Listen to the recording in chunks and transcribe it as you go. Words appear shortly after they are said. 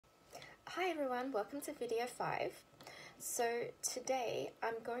Hi everyone, welcome to video 5. So today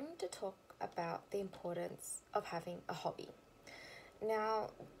I'm going to talk about the importance of having a hobby.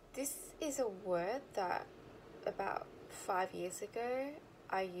 Now, this is a word that about 5 years ago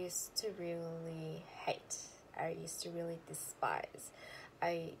I used to really hate. I used to really despise.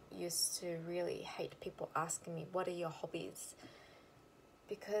 I used to really hate people asking me, what are your hobbies?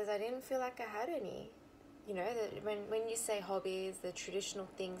 Because I didn't feel like I had any. You know, when you say hobbies, the traditional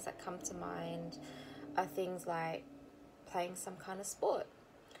things that come to mind are things like playing some kind of sport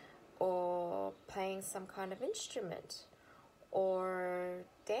or playing some kind of instrument or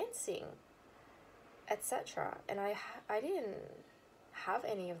dancing, etc. And I didn't have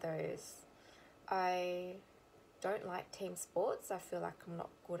any of those. I don't like team sports. I feel like I'm not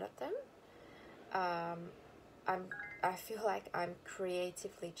good at them. Um, I feel like I'm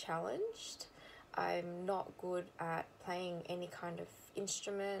creatively challenged. I'm not good at playing any kind of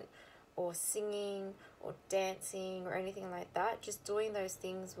instrument or singing or dancing or anything like that. Just doing those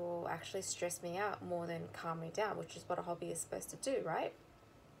things will actually stress me out more than calm me down, which is what a hobby is supposed to do, right?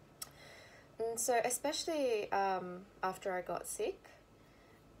 And so especially after I got sick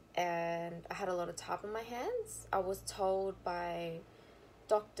and I had a lot of time on my hands, I was told by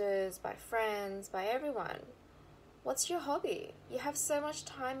doctors, by friends, by everyone, what's your hobby? You have so much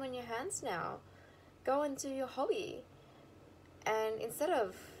time on your hands now. Go and do your hobby. And instead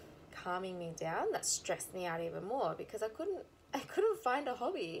of calming me down, that stressed me out even more because I couldn't find a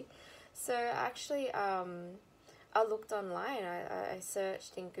hobby. So actually I looked online. I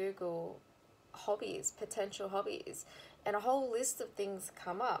searched in Google hobbies, potential hobbies, and a whole list of things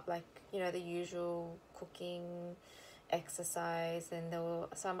come up, like, you know, the usual cooking, exercise, and there were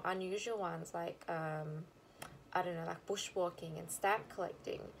some unusual ones like I don't know, like bushwalking and stamp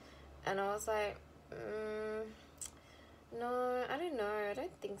collecting. And I was like, no, I don't know, I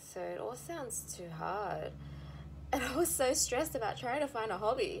don't think so. It all sounds too hard. And I was so stressed about trying to find a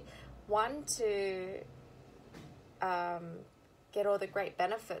hobby. One, to um, get all the great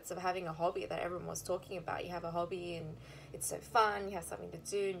benefits of having a hobby that everyone was talking about. You have a hobby and it's so fun, you have something to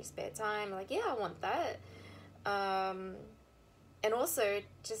do in your spare time. Like, yeah, I want that. And also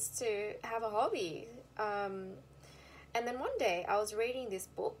just to have a hobby. And then one day I was reading this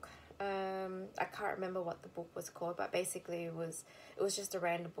book. I can't remember what the book was called, but basically it was just a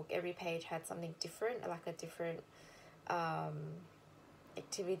random book. Every page had something different, like a different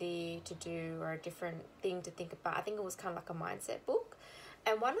activity to do or a different thing to think about. I think it was kind of like a mindset book.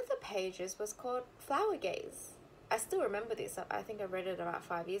 And one of the pages was called Flower Gaze. I still remember this. I think I read it about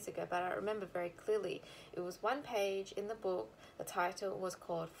 5 years ago, but I remember very clearly. It was one page in the book. The title was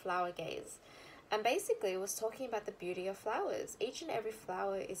called Flower Gaze. And basically, it was talking about the beauty of flowers. Each and every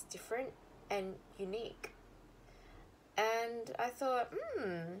flower is different and unique. And I thought,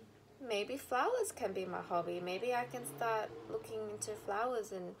 maybe flowers can be my hobby. Maybe I can start looking into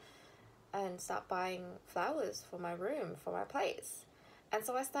flowers and start buying flowers for my room, for my place. And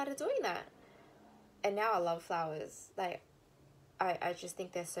so I started doing that. And now I love flowers. Like, I just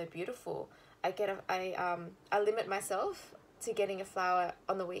think they're so beautiful. I limit myself to getting a flower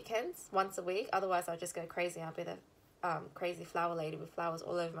on the weekends, once a week. Otherwise, I'll just go crazy. I'll be the crazy flower lady with flowers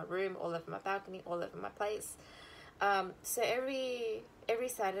all over my room, all over my balcony, all over my place. So every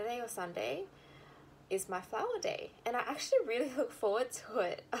Saturday or Sunday is my flower day, and I actually really look forward to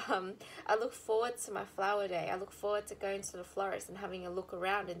it. I look forward to my flower day. I look forward to going to the florist and having a look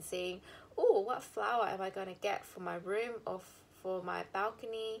around and seeing, oh, what flower am I going to get for my room or for my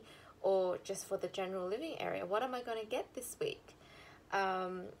balcony or just for the general living area? What am I going to get this week?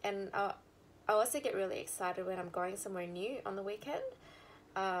 And I also get really excited when I'm going somewhere new on the weekend.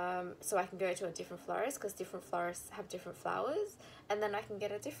 So I can go to a different florist because different florists have different flowers, and then I can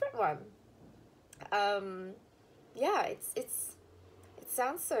get a different one. Yeah, it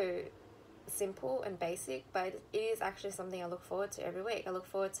sounds so simple and basic, but it is actually something I look forward to every week. I look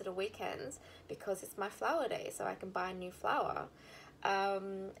forward to the weekends because it's my flower day, so I can buy a new flower.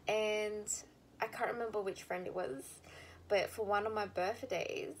 And I can't remember which friend it was, but for one of my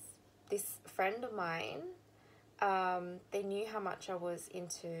birthdays, this friend of mine, they knew how much I was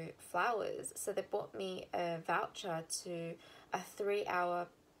into flowers, so they bought me a voucher to a 3-hour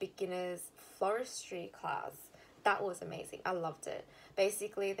beginner's floristry class. That was amazing. I loved it.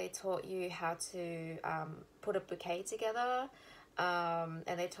 Basically, they taught you how to put a bouquet together,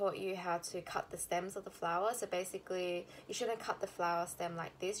 and they taught you how to cut the stems of the flower. So basically, you shouldn't cut the flower stem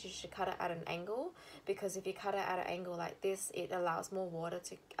like this. You should cut it at an angle, because if you cut it at an angle like this, it allows more water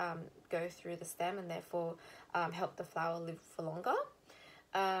to go through the stem and therefore help the flower live for longer.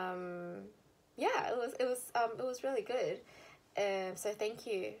 Yeah, it was really good. So thank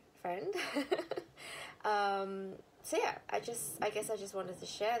you, friend. So yeah, I guess I just wanted to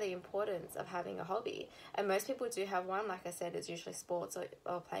share the importance of having a hobby. And most people do have one. Like I said, it's usually sports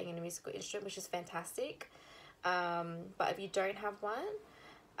or playing a musical instrument, which is fantastic. But if you don't have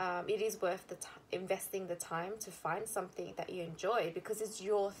one, it is worth investing the time to find something that you enjoy, because it's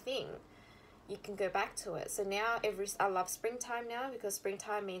your thing. You can go back to it. So now I love springtime now, because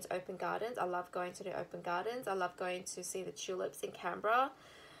springtime means open gardens. I love going to the open gardens. I love going to see the tulips in Canberra.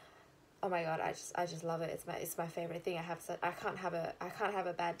 Oh my god, I just love it. It's my favorite thing. I can't have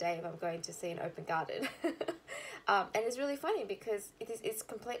a bad day if I'm going to see an open garden. And it's really funny because it's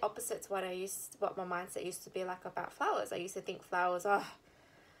complete opposite to what my mindset used to be like about flowers. I used to think flowers, oh,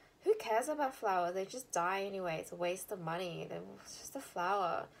 who cares about flowers? They just die anyway. It's a waste of money. It's just a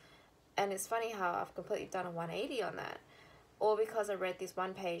flower. And it's funny how I've completely done a 180 on that. All because I read this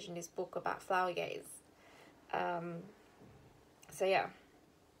one page in this book about flower gaze. So yeah,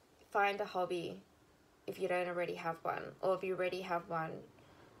 find a hobby if you don't already have one. Or if you already have one,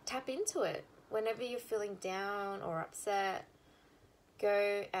 tap into it. Whenever you're feeling down or upset,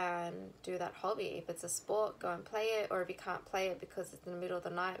 go and do that hobby. If it's a sport, go and play it. Or if you can't play it because it's in the middle of the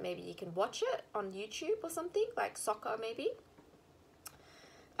night, maybe you can watch it on YouTube or something, like soccer maybe.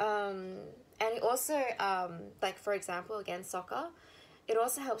 And it also, like for example, again, soccer, it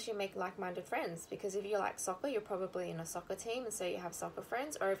also helps you make like-minded friends, because if you like soccer, you're probably in a soccer team, and so you have soccer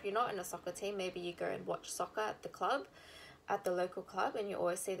friends. Or if you're not in a soccer team, maybe you go and watch soccer at the club, at the local club, and you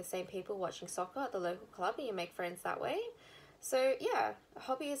always see the same people watching soccer at the local club, and you make friends that way. So yeah, a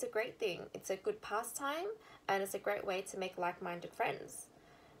hobby is a great thing. It's a good pastime, and it's a great way to make like-minded friends.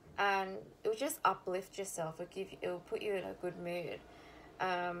 And it will just uplift yourself. It will put you in a good mood.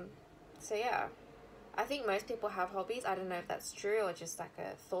 So yeah, I think most people have hobbies. I don't know if that's true or just like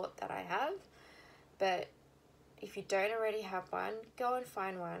a thought that I have. But if you don't already have one, go and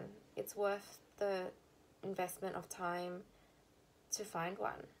find one. It's worth the investment of time to find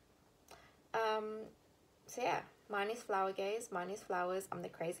one. So yeah, mine is flower gaze. Mine is flowers. I'm the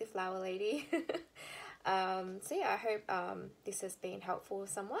crazy flower lady. So yeah, I hope this has been helpful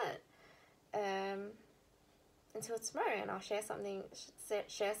somewhat. Until tomorrow, and I'll share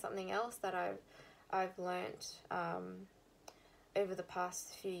something else that I've learned over the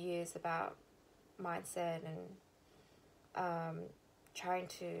past few years about mindset and trying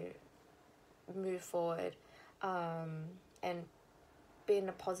to move forward and be in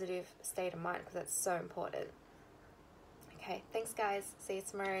a positive state of mind, because that's so important. Okay, thanks guys. See you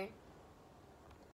tomorrow.